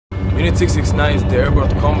Unit 669 is the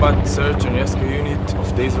airborne combat search and rescue unit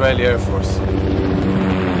of the Israeli Air Force.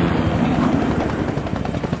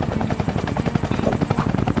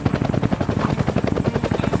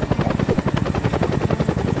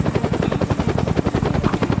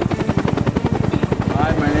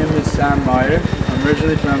 Hi, my name is Sam Meyer. I'm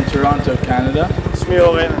originally from Toronto, Canada. שמי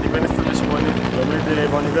אורן, אני בן 28, לומד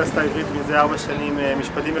באוניברסיטה העברית מזה 4 שנים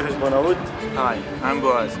משפטים וחשבונאות. Hi, I'm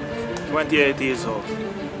Boaz, 28 years old.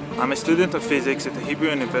 I'm a student of physics at the Hebrew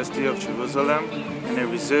University of Jerusalem and a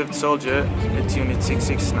reserved soldier at Unit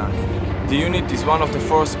 669. The unit is one of the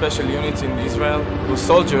 4 special units in Israel whose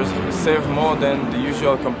soldiers serve more than the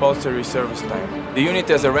usual compulsory service time. The unit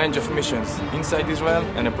has a range of missions inside Israel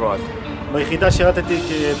and abroad. ביחידה שירתתי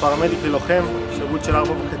כפרמדיק ולוחם, שירות של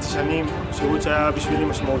 4.5 שנים, שירות שהיה בשבילי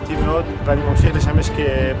משמעותי מאוד, ואני ממשיך לשמש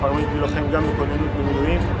כפרמדיק ולוחם גם בכוננות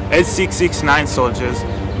במילואים. As 669 soldiers,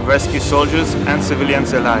 we rescue soldiers and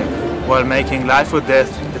civilians alike while making life or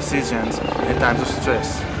death decisions at times of stress.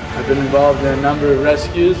 I've been involved in a number of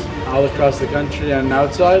rescues all across the country and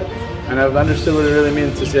outside, and I've understood what it really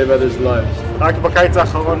means to save others' lives. רק בקיץ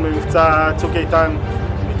האחרון במבצע צוק איתן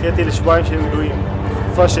נקראתי לשבועיים של מילואים.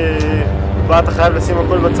 תקופה שבה אתה חייב לשים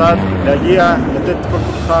הכל בצד, להגיע, לתת כל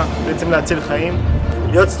כולך, בעצם להציל חיים.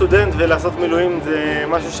 להיות סטודנט ולעשות מילואים זה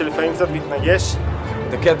משהו שלפעמים קצת מתנגש.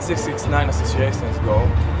 The CAT 669 Association's goal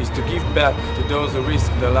is to give back to those who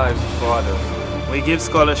risk their lives for others. We give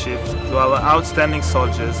scholarships to our outstanding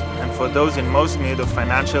soldiers and for those in most need of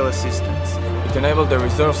financial assistance. It enables the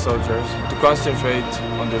reserve soldiers to concentrate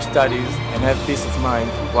on their studies and have peace of mind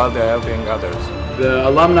while they are helping others. The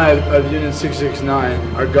alumni of Unit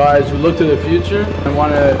 669 are guys who look to the future and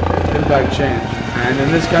want to impact change. And in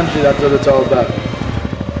this country, that's what it's all about.